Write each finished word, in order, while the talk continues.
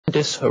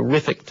this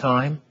horrific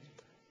time,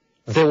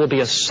 there will be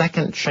a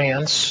second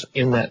chance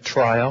in that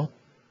trial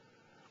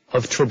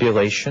of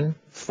tribulation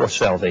for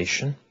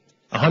salvation.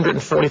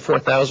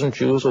 144,000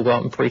 Jews will go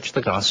out and preach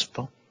the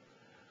gospel.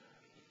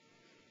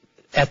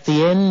 At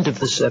the end of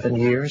the 7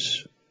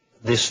 years,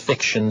 this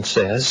fiction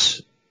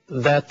says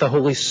that the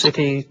holy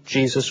city,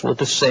 Jesus, will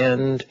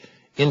descend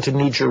into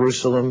New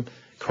Jerusalem.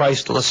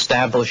 Christ will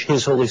establish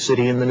his holy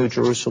city in the New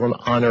Jerusalem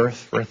on earth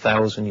for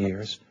 1,000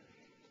 years.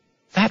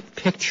 That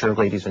picture,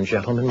 ladies and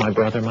gentlemen, my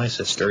brother, my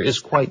sister, is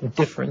quite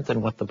different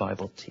than what the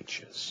Bible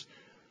teaches.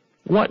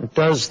 What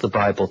does the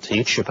Bible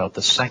teach about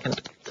the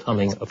second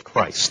coming of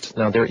Christ?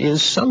 Now, there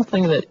is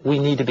something that we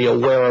need to be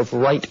aware of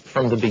right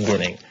from the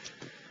beginning,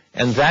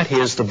 and that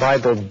is the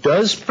Bible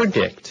does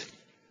predict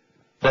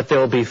that there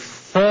will be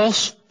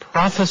false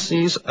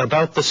prophecies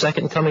about the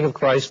second coming of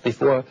Christ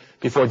before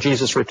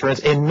Jesus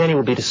returns, and many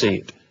will be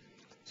deceived.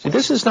 See,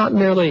 this is not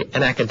merely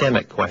an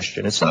academic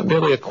question. It's not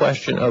merely a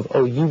question of,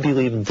 oh, you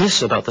believe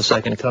this about the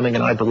second coming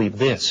and I believe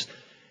this.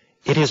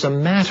 It is a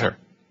matter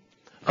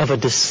of a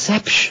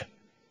deception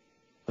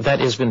that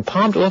has been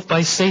palmed off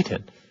by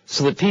Satan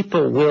so that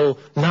people will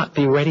not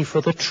be ready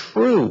for the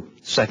true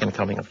second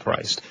coming of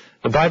Christ.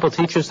 The Bible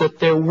teaches that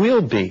there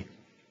will be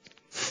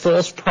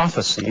false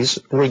prophecies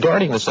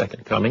regarding the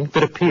second coming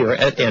that appear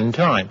at end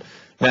time.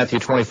 Matthew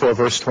 24,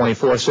 verse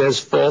 24 says,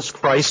 false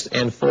Christ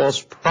and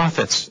false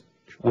prophets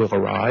will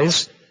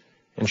arise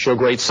and show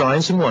great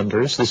signs and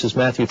wonders. This is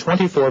Matthew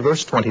 24,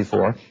 verse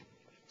 24,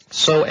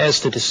 so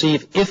as to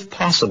deceive, if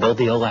possible,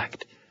 the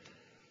elect.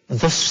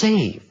 The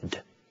saved,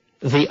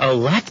 the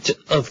elect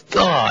of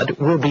God,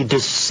 will be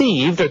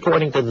deceived,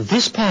 according to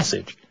this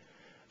passage,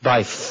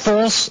 by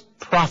false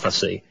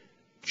prophecy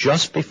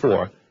just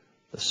before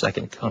the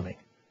second coming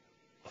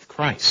of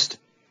Christ.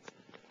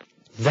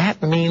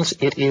 That means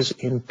it is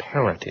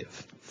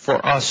imperative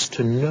for us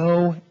to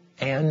know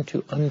and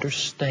to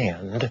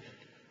understand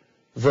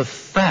the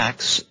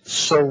facts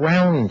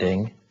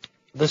surrounding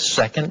the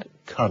second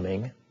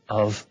coming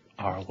of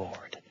our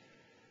Lord.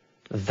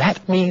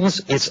 That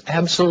means it's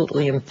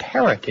absolutely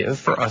imperative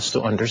for us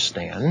to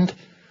understand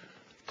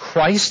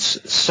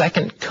Christ's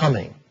second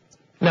coming.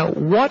 Now,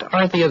 what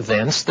are the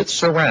events that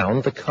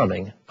surround the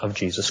coming of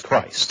Jesus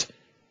Christ?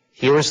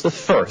 Here is the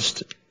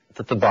first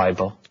that the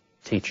Bible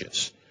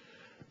teaches.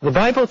 The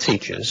Bible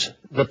teaches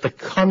that the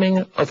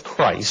coming of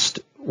Christ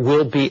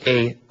will be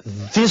a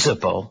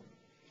visible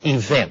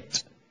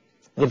event.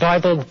 The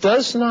Bible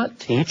does not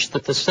teach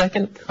that the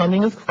second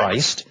coming of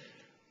Christ,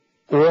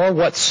 or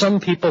what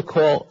some people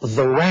call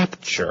the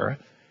rapture,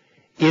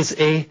 is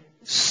a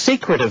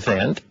secret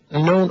event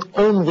known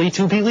only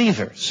to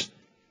believers.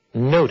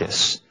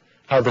 Notice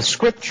how the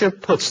Scripture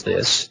puts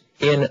this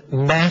in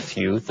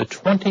Matthew, the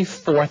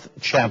 24th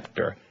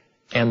chapter,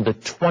 and the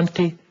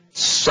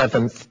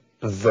 27th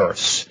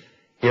verse.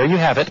 Here you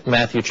have it,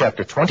 Matthew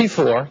chapter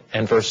 24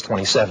 and verse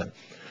 27.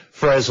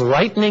 For as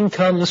lightning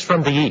comes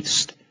from the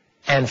east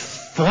and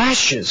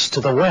flashes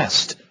to the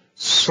west,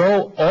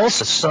 so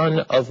also the Son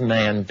of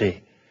Man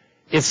be.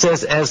 It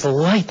says, as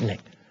lightning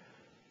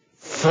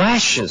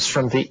flashes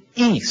from the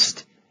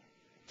east,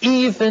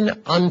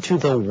 even unto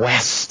the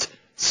west,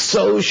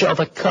 so shall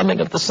the coming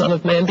of the Son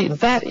of Man be.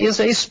 That is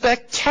a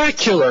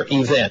spectacular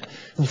event.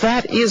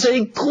 That is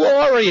a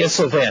glorious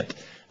event.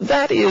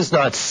 That is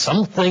not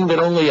something that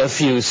only a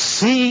few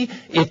see.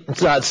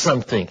 It's not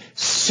something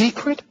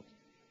secret.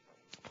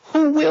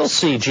 Who will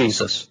see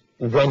Jesus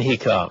when he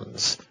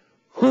comes?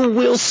 Who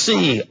will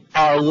see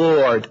our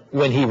Lord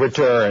when he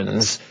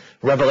returns?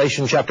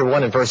 Revelation chapter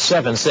 1 and verse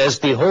 7 says,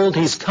 behold,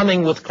 he's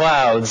coming with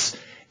clouds.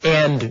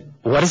 And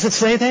what does it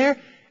say there?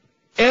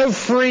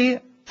 Every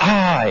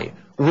eye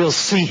will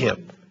see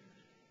him.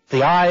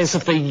 The eyes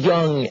of the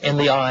young and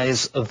the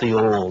eyes of the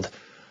old.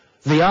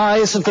 The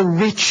eyes of the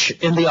rich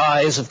and the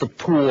eyes of the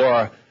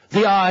poor.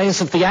 The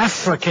eyes of the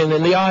African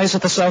and the eyes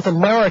of the South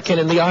American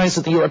and the eyes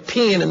of the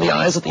European and the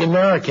eyes of the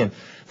American.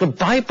 The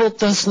Bible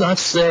does not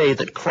say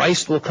that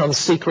Christ will come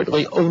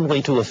secretly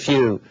only to a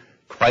few.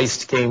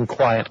 Christ came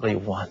quietly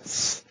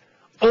once.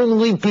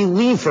 Only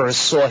believers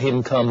saw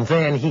him come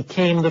then. He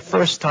came the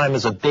first time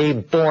as a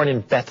babe born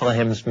in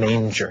Bethlehem's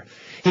manger.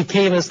 He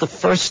came as the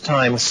first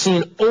time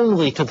seen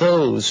only to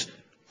those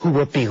who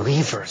were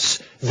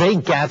believers. They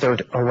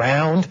gathered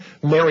around.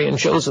 Mary and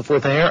Joseph were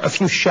there. A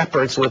few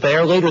shepherds were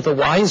there. Later, the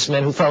wise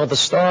men who followed the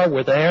star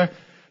were there.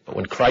 But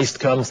when Christ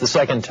comes the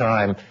second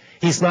time,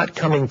 he's not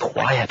coming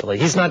quietly.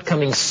 He's not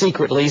coming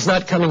secretly. He's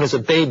not coming as a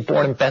babe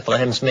born in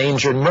Bethlehem's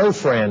manger. No,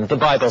 friend. The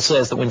Bible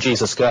says that when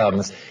Jesus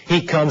comes,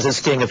 he comes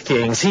as King of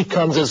Kings. He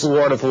comes as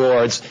Lord of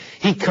Lords.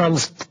 He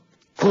comes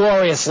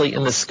gloriously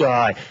in the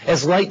sky,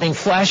 as lightning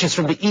flashes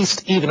from the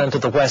east even unto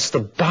the west. The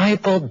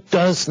Bible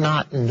does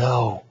not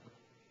know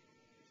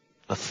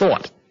the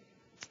thought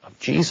of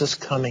Jesus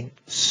coming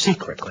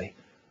secretly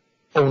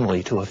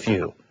only to a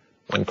few.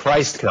 When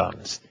Christ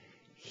comes,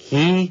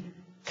 he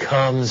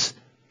comes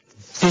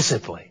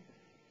visibly.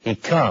 He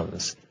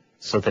comes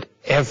so that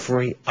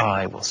every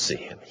eye will see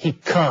him. He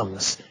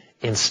comes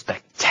in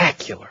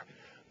spectacular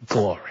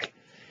glory.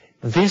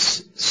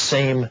 This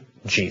same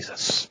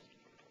Jesus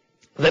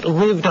that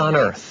lived on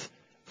earth,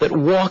 that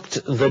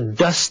walked the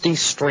dusty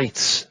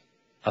streets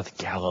of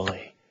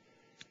Galilee.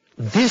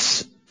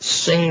 This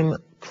same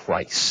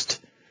Christ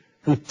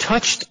who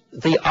touched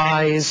the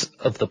eyes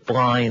of the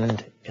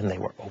blind and they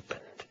were opened,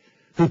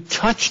 who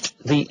touched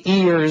the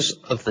ears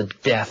of the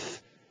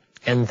deaf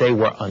and they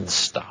were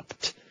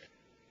unstopped.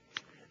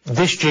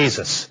 This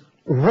Jesus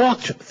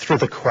walked through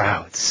the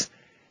crowds,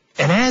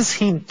 and as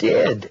he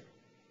did,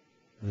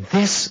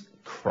 this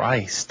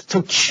Christ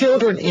took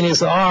children in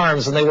his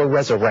arms and they were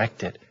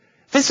resurrected.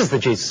 This is the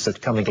Jesus that's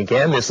coming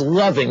again, this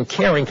loving,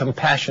 caring,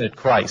 compassionate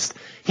Christ.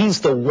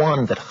 He's the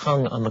one that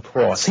hung on the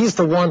cross. He's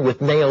the one with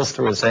nails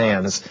through his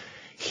hands.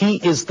 He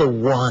is the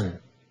one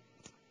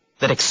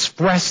that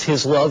expressed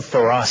his love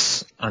for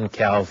us on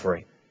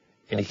Calvary.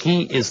 And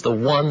he is the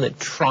one that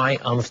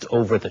triumphed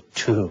over the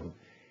tomb.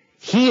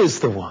 He is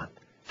the one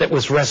that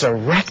was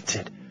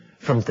resurrected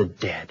from the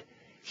dead.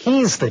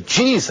 He's the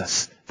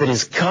Jesus that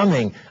is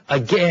coming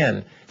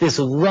again, this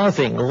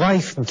loving,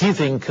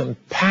 life-giving,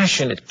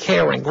 compassionate,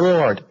 caring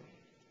Lord.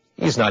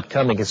 He's not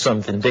coming as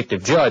some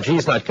vindictive judge.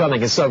 He's not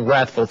coming as some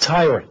wrathful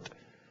tyrant.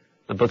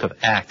 The book of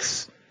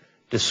Acts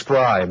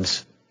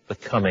describes the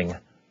coming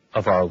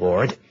of our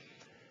Lord.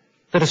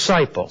 The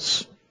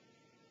disciples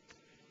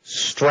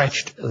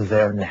stretched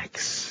their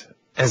necks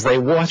as they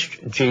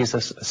watched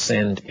Jesus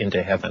ascend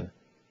into heaven.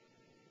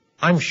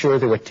 I'm sure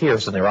there were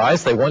tears in their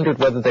eyes. They wondered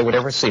whether they would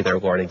ever see their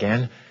Lord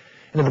again.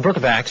 And in the book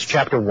of Acts,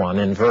 chapter 1,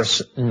 and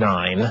verse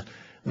 9,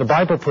 the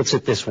Bible puts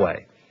it this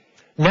way.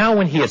 Now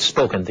when he had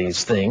spoken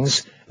these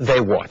things, they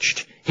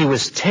watched. He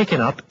was taken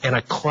up, and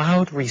a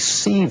cloud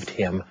received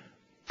him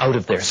out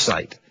of their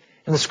sight.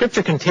 And the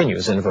scripture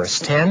continues in verse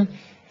 10,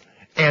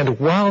 and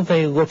while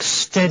they looked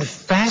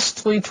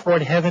steadfastly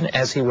toward heaven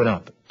as he went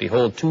up,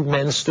 behold, two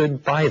men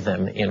stood by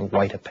them in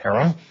white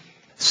apparel,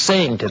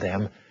 saying to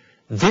them,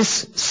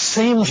 this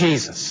same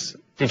Jesus,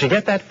 did you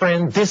get that,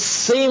 friend? This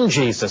same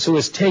Jesus who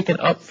is taken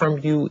up from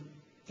you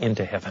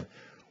into heaven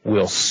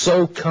will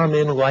so come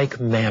in like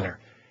manner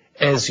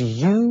as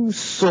you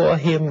saw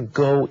him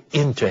go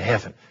into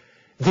heaven.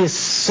 This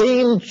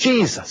same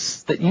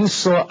Jesus that you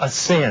saw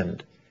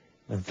ascend,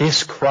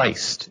 this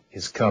Christ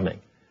is coming.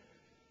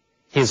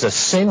 His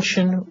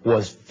ascension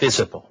was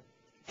visible.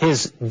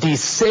 His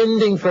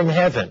descending from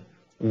heaven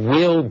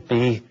will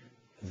be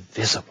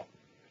visible.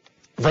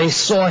 They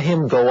saw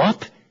him go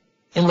up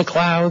in the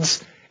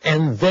clouds,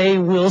 and they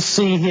will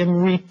see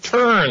him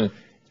return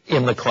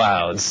in the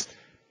clouds.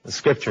 The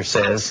scripture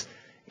says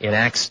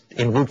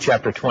in Luke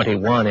chapter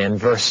 21 and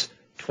verse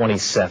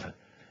 27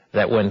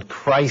 that when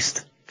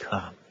Christ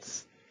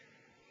comes,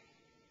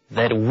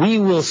 that we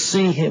will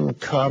see him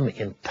come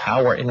in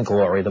power and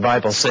glory. The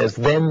Bible says,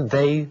 then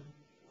they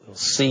will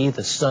see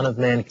the Son of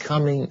Man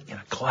coming in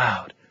a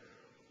cloud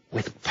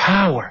with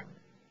power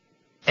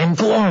and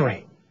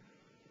glory.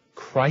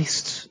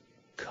 Christ's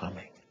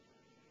coming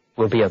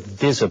will be a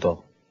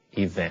visible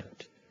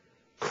event.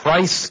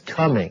 Christ's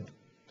coming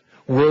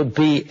will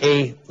be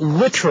a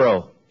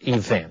literal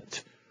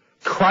event.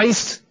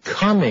 Christ's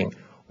coming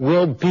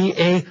will be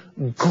a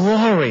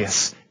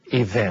glorious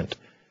event.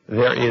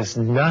 There is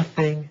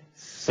nothing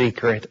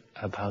secret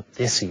about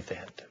this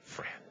event,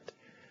 friend.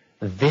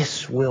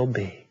 This will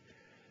be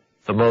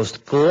the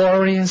most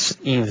glorious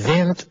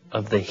event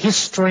of the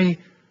history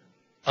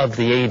of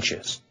the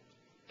ages.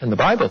 And the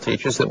Bible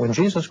teaches that when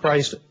Jesus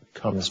Christ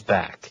comes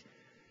back,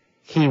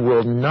 he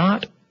will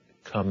not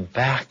come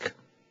back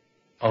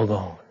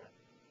alone.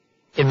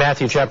 In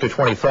Matthew chapter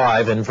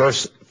 25 and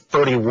verse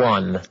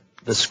 31,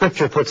 the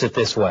scripture puts it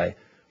this way,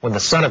 when the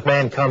Son of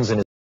Man comes in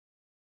his